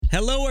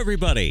Hello,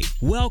 everybody.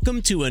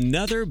 Welcome to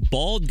another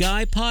Bald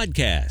Guy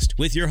podcast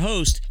with your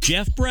host,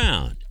 Jeff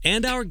Brown,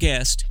 and our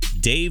guest,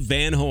 Dave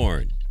Van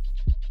Horn.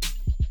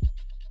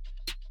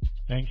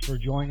 Thanks for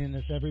joining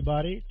us,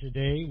 everybody.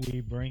 Today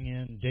we bring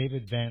in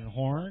David Van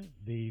Horn,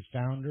 the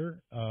founder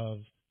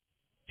of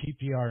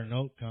PPR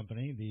Note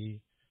Company, the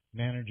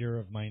manager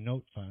of my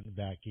note fund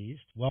back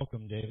east.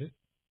 Welcome, David.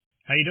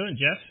 How you doing,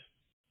 Jeff?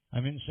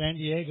 I'm in San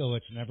Diego.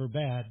 It's never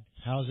bad.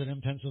 How's it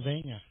in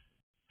Pennsylvania?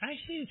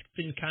 Actually, it's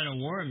been kind of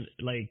warm,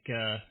 like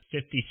 57.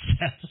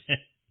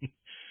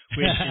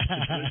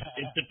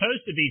 It's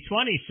supposed to be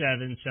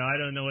 27, so I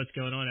don't know what's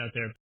going on out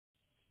there.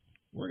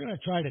 We're going to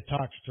try to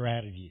talk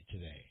strategy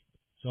today.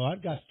 So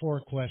I've got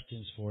 4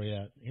 questions for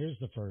you. Here's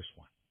the first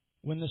one.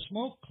 When the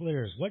smoke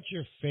clears, what's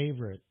your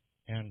favorite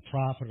and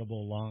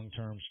profitable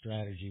long-term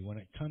strategy when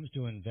it comes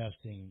to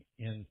investing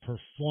in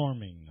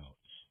performing notes?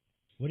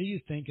 What are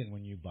you thinking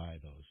when you buy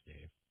those,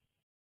 Dave?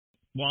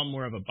 Well, I'm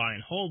more of a buy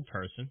and hold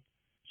person.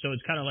 So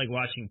it's kind of like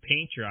watching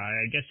paint dry.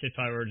 I guess if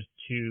I were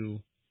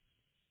to,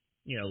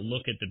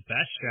 look at the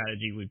best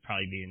strategy would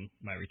probably be in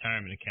my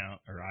retirement account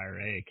or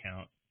IRA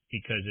account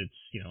because it's,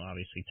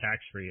 obviously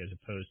tax-free as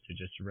opposed to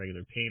just a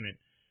regular payment.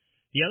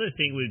 The other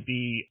thing would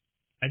be,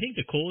 I think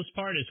the coolest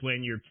part is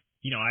when you're,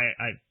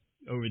 I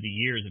over the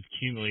years have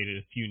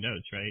accumulated a few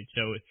notes, right?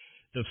 So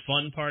the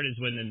fun part is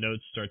when the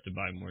notes start to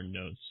buy more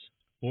notes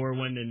or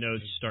when the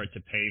notes start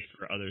to pay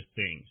for other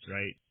things,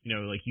 right?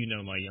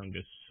 My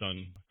youngest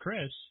son,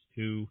 Chris,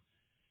 who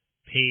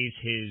pays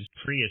his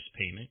Prius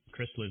payment.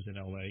 Chris lives in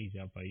LA. He's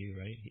out by you,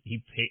 right?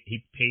 He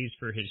pays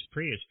for his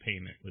Prius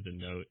payment with a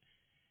note,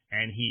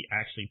 and he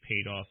actually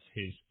paid off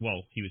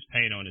he was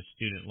paying on his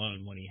student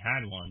loan when he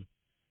had one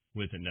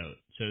with a note.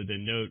 So the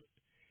note,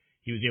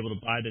 he was able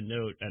to buy the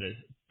note at a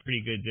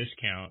pretty good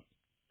discount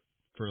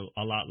for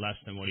a lot less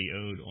than what he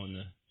owed on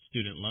the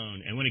student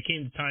loan. And when it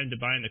came to time to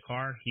buying the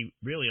car, he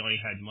really only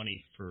had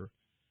money for,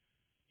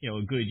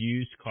 a good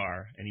used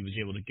car, and he was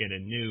able to get a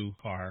new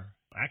car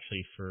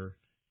actually for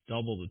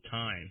double the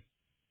time.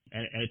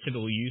 And a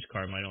typical used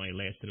car might only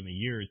lasted him a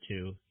year or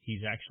two.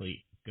 He's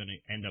actually going to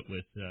end up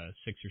with 6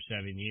 or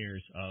 7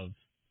 years of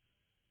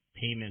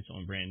payments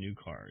on brand new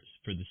cars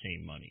for the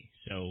same money.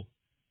 So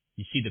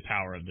you see the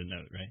power of the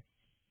note, right?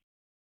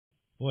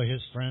 Boy,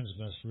 his friends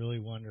must really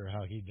wonder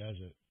how he does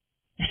it.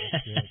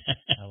 That's good.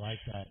 I like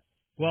that.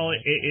 Well,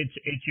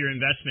 it's your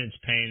investments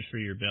paying for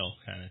your bill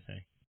kind of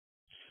thing.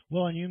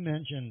 Well, and you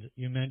mentioned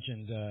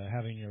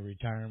having your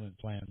retirement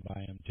plan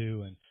by him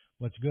too, and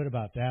what's good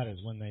about that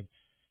is when the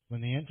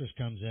interest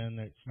comes in,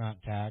 it's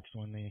not taxed.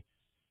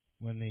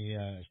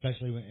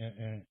 Especially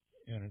when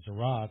and it's a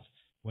Roth,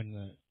 when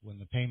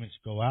the payments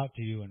go out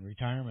to you in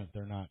retirement,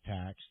 they're not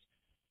taxed.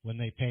 When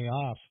they pay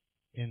off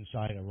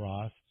inside a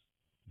Roth,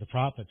 the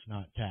profit's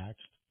not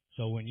taxed.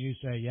 So when you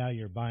say,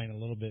 you're buying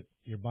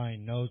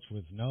notes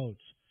with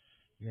notes,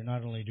 you're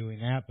not only doing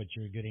that, but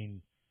you're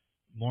getting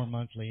more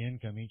monthly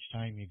income each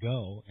time you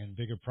go and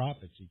bigger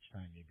profits each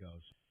time you go.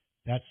 So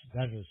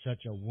that is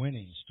such a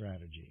winning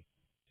strategy.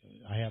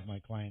 I have my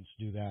clients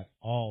do that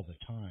all the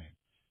time.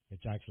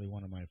 It's actually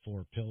one of my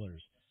 4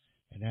 pillars.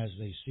 And as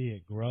they see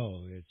it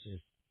grow,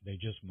 they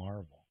just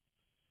marvel.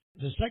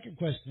 The second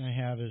question I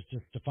have is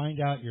just to find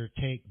out your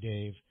take,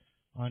 Dave,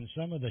 on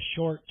some of the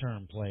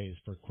short-term plays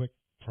for quick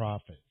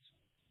profits.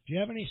 Do you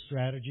have any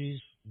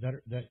strategies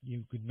that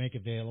you could make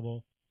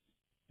available,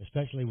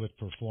 especially with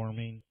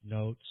performing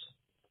notes?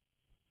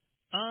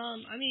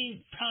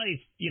 Probably,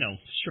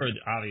 sure,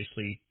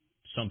 obviously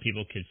some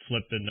people could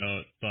flip the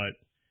note, but,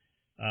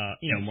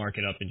 mark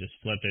it up and just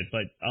flip it.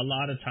 But a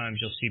lot of times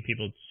you'll see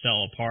people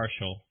sell a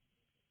partial,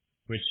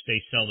 which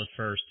they sell the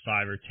first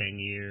 5 or 10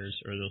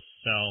 years, or they'll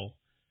sell,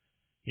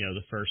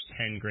 the first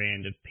 10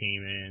 grand of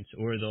payments,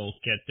 or they'll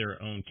get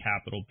their own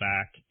capital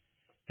back.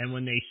 And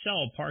when they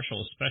sell a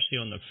partial, especially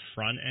on the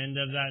front end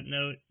of that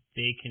note,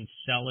 they can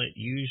sell it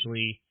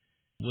usually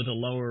with a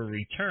lower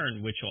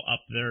return, which will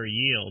up their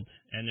yield.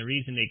 And the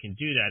reason they can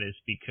do that is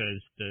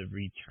because the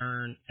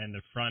return and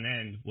the front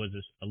end was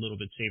a little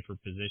bit safer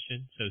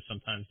position. So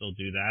sometimes they'll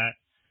do that.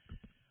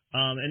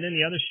 And then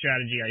the other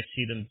strategy I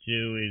see them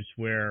do is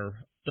where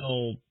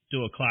they'll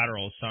do a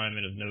collateral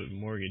assignment of note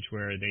and mortgage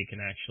where they can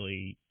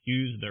actually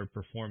use their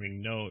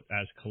performing note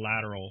as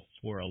collateral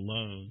for a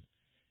loan.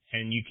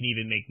 And you can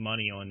even make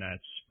money on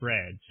that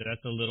spread. So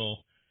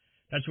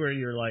that's where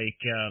you're like,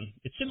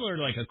 it's similar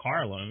to like a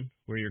car loan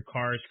where your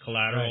car is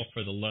collateral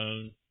for the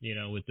loan,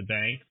 with the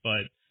bank,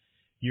 but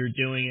you're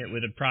doing it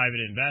with a private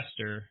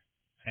investor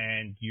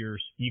and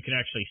you can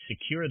actually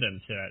secure them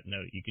to that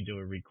note. You can do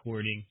a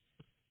recording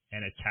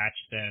and attach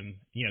them,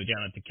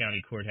 down at the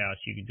county courthouse.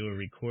 You can do a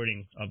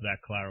recording of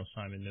that collateral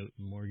assignment note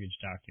and mortgage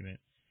document.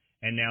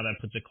 And now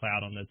that puts a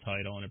cloud on the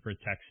title and it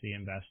protects the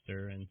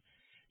investor. And,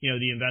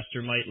 the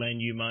investor might lend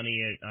you money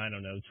at,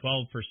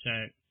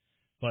 12%.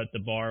 But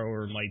the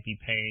borrower might be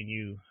paying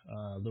you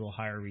a little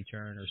higher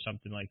return or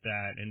something like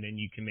that, and then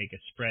you can make a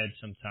spread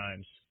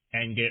sometimes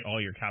and get all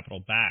your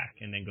capital back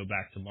and then go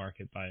back to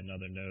market, buy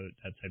another note,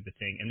 that type of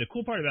thing. And the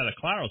cool part about a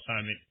collateral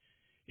assignment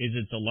is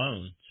it's a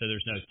loan, so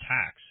there's no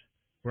tax.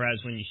 Whereas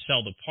when you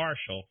sell the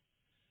partial,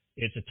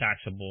 it's a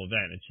taxable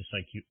event. It's just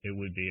like it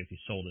would be if you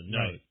sold a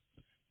note. Right.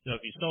 So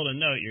if you sold a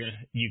note,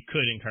 you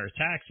could incur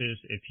taxes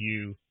if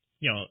you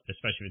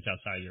especially if it's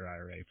outside your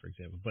IRA, for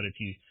example. But if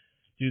you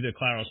do the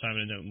collateral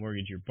assignment note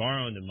mortgage, you're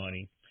borrowing the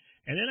money.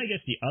 And then I guess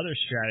the other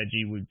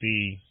strategy would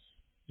be,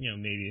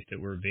 maybe if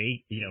it were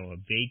a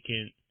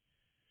vacant,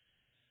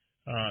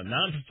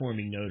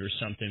 non-performing note or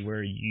something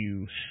where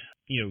you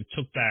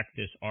took back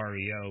this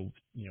REO,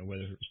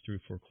 whether it was through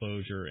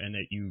foreclosure, and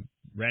that you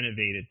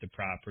renovated the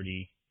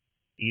property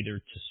either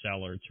to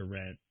sell or to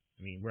rent.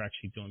 I mean, we're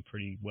actually doing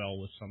pretty well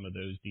with some of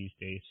those these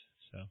days.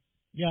 So.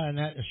 Yeah, and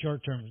that's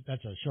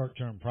a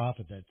short-term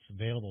profit that's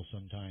available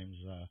sometimes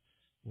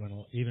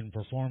when even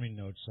performing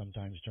notes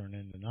sometimes turn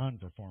into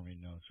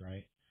non-performing notes,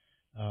 right?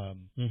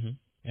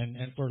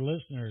 And for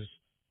listeners,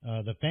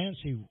 the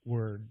fancy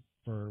word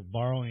for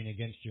borrowing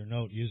against your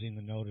note using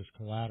the note as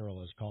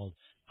collateral is called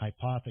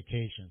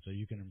hypothecation, so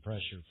you can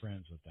impress your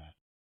friends with that.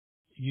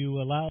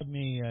 You allowed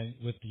me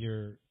with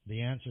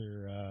the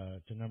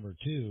answer to number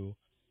 2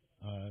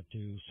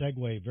 to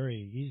segue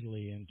very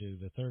easily into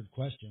the third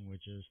question,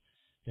 which is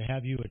to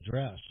have you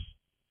address,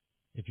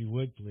 if you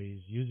would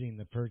please, using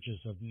the purchase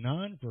of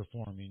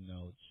non-performing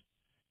notes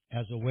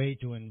as a way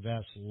to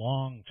invest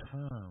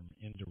long-term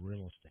into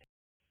real estate.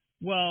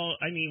 Well,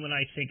 I mean, when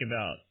I think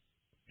about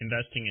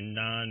investing in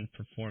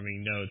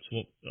non-performing notes,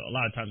 well, a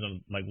lot of times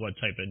I'm like, what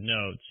type of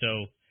note?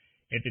 So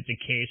if it's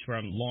a case where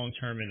I'm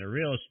long-term into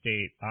real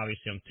estate,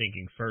 obviously I'm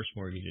thinking first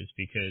mortgages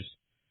because,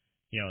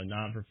 a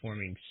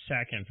non-performing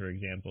second, for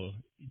example,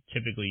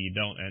 typically you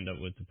don't end up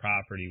with the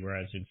property,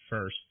 whereas in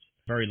first,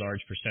 very large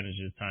percentage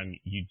of the time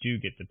you do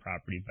get the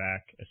property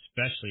back,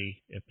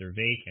 especially if they're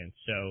vacant.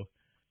 So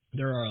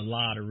there are a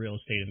lot of real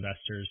estate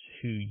investors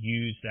who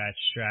use that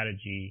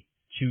strategy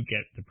to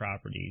get the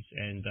properties.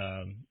 And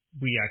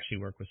we actually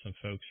work with some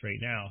folks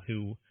right now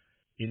who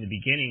in the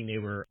beginning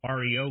they were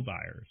REO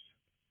buyers,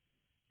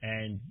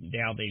 and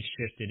now they've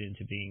shifted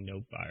into being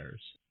note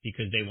buyers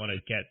because they want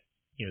to get,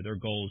 their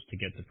goal is to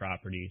get the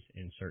properties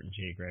in certain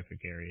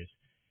geographic areas.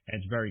 And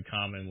it's very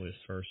common with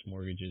first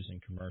mortgages and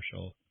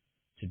commercial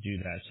to do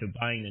that. So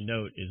buying the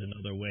note is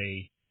another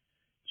way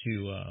to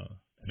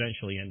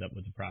eventually end up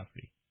with the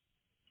property.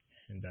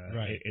 And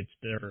right. It's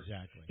their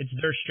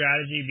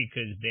strategy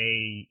because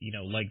they,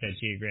 like that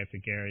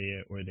geographic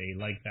area, or they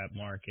like that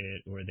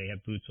market, or they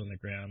have boots on the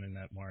ground in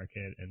that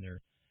market, and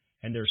they're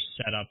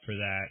set up for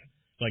that.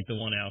 Like the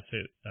one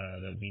outfit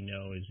that we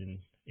know is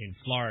in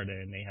Florida,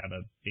 and they have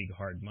a big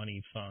hard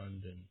money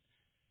fund, and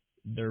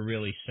they're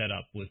really set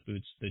up with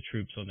the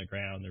troops on the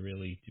ground to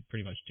really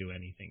pretty much do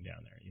anything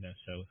down there,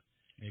 So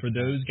for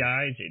those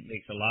guys, it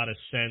makes a lot of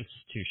sense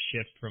to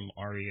shift from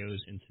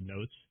REOs into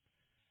notes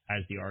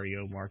as the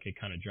REO market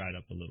kind of dried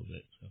up a little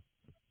bit. So.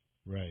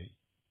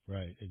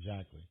 Right,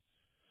 exactly.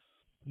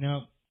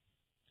 Now,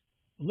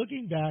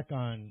 looking back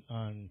on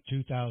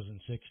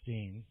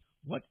 2016,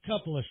 what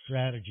couple of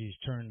strategies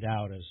turned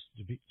out as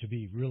to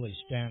be really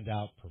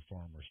standout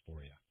performers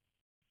for you?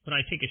 When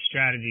I think of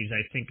strategies,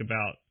 I think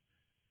about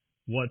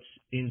what's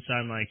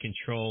inside my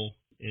control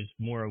is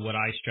more of what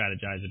I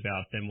strategize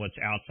about than what's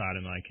outside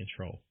of my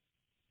control,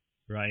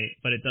 right?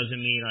 But it doesn't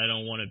mean I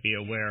don't want to be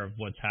aware of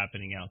what's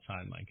happening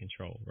outside my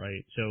control,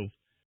 right? So,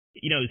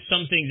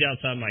 some things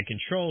outside my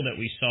control that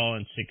we saw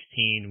in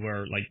 16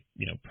 were like,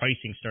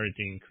 pricing started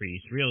to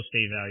increase, real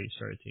estate value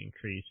started to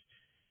increase,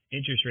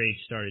 interest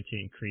rates started to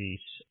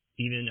increase,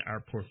 even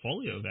our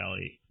portfolio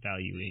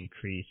value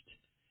increased,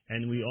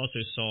 and we also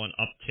saw an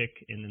uptick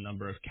in the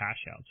number of cash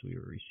outs we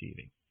were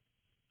receiving.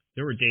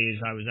 There were days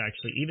I was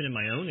actually, even in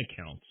my own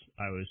accounts,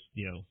 I was,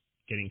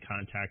 getting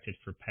contacted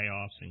for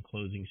payoffs and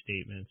closing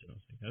statements. And I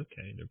was like,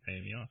 okay, they're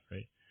paying me off,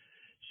 right?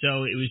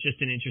 So it was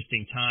just an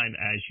interesting time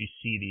as you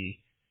see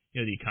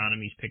the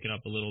economy's picking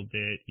up a little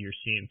bit. You're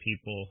seeing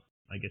people,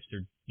 I guess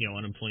they're,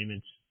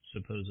 unemployment's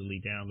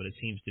supposedly down, but it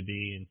seems to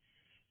be. And,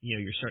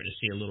 you're starting to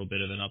see a little bit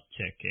of an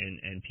uptick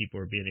and people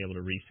are being able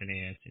to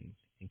refinance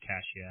and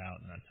cash you out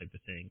and that type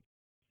of thing.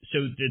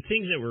 So the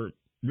things that were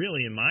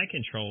really in my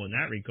control in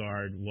that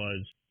regard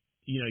was,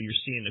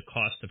 you're seeing the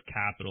cost of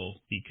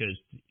capital because,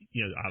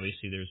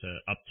 obviously there's a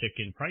uptick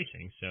in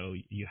pricing. So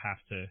you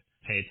have to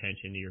pay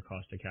attention to your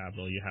cost of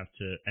capital. You have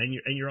to, and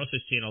you're also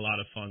seeing a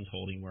lot of funds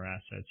holding more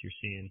assets. You're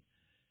seeing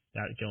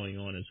that going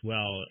on as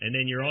well. And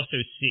then you're also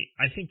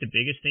I think the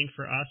biggest thing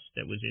for us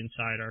that was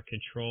inside our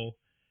control,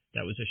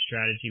 that was a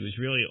strategy, was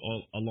really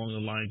all along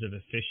the lines of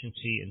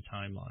efficiency and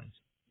timelines.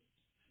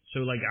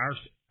 So like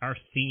our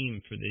theme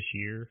for this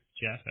year,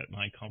 Jeff, at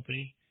my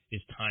company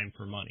is time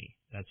for money.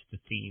 That's the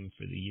theme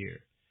for the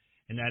year.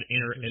 And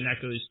that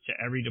goes to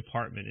every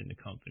department in the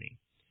company.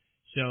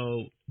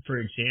 So,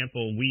 for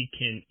example, we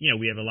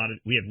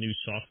have new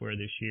software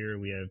this year.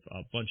 We have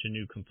a bunch of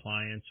new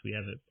compliance. We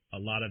have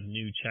a lot of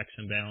new checks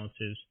and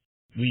balances.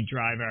 We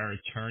drive our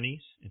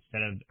attorneys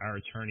instead of our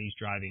attorneys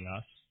driving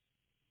us.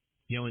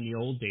 In the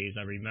old days,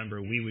 I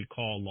remember we would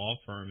call a law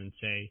firm and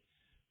say,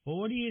 well,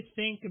 what do you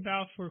think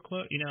about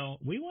foreclosure?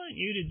 We want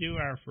you to do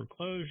our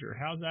foreclosure.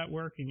 How's that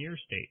work in your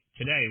state?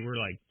 Today, we're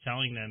like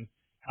telling them,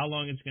 how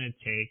long it's going to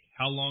take,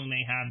 how long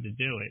they have to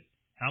do it,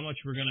 how much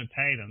we're going to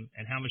pay them,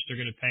 and how much they're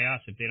going to pay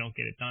us if they don't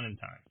get it done in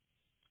time.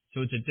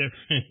 So it's a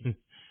different.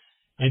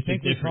 I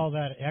think we call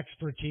that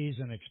expertise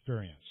and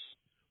experience.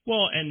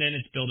 Well, and then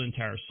it's built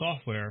into our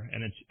software,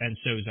 and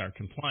so is our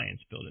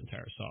compliance built into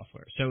our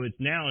software. So it's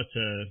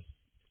a,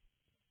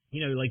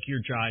 like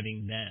you're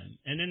driving them.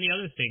 And then the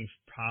other thing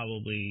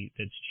probably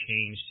that's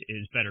changed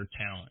is better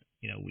talent.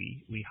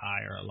 We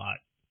hire a lot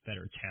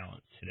better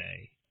talent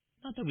today.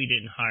 Not that we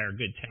didn't hire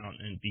good talent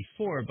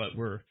before, but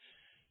we're,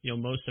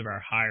 most of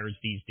our hires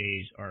these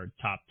days are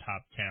top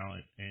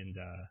talent, and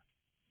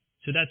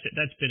so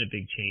that's been a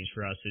big change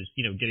for us is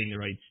getting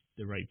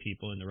the right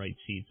people in the right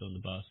seats on the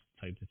bus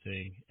type of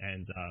thing,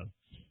 and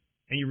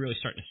you're really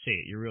starting to see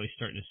it. You're really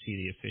starting to see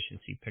the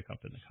efficiency pick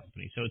up in the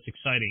company. So it's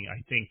exciting.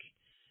 I think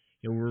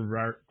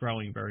we're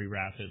growing very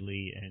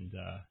rapidly, and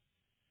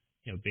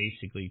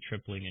basically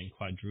tripling and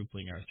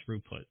quadrupling our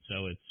throughput.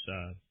 So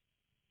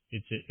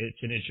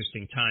it's an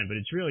interesting time, but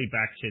it's really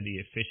back to the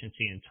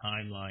efficiency and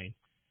timeline.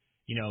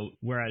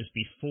 Whereas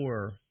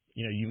before,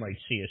 you might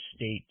see a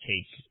state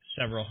take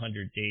several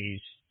hundred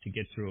days to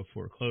get through a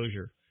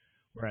foreclosure,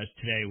 whereas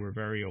today we're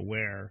very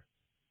aware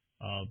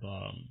of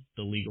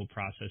the legal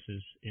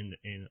processes in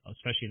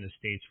especially in the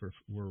states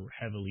we're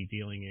heavily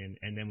dealing in,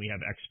 and then we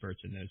have experts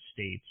in those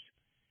states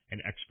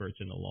and experts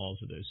in the laws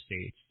of those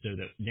states, so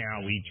that now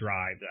we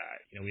drive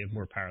that. We have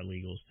more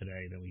paralegals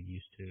today than we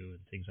used to,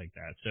 and things like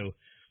that. So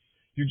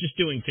you're just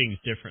doing things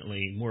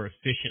differently, more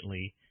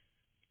efficiently,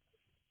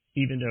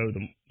 even though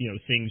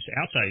things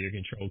outside of your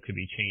control could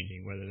be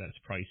changing, whether that's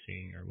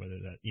pricing or whether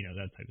that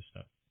that type of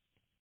stuff.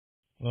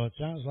 Well, it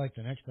sounds like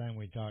the next time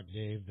we talk,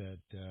 Dave, that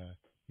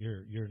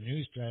your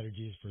new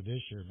strategies for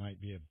this year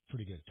might be a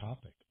pretty good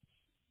topic.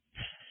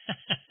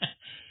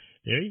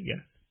 There you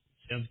go.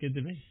 Sounds good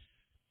to me.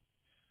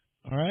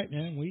 All right,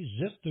 man. We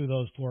zipped through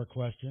those 4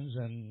 questions,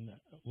 and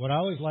what I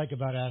always like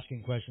about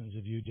asking questions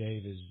of you,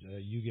 Dave, is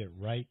you get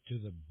right to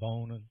the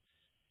bone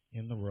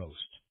in the roast.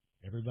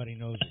 Everybody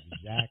knows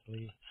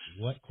exactly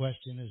what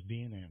question is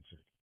being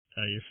answered.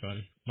 Oh, you're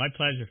funny. My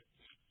pleasure.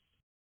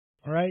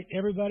 All right,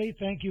 everybody,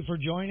 thank you for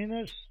joining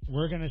us.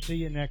 We're going to see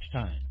you next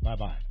time.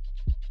 Bye-bye.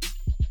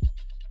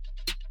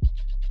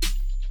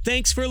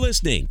 Thanks for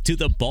listening to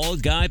the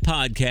Bald Guy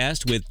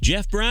Podcast with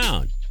Jeff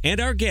Brown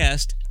and our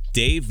guest,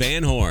 Dave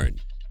Van Horn.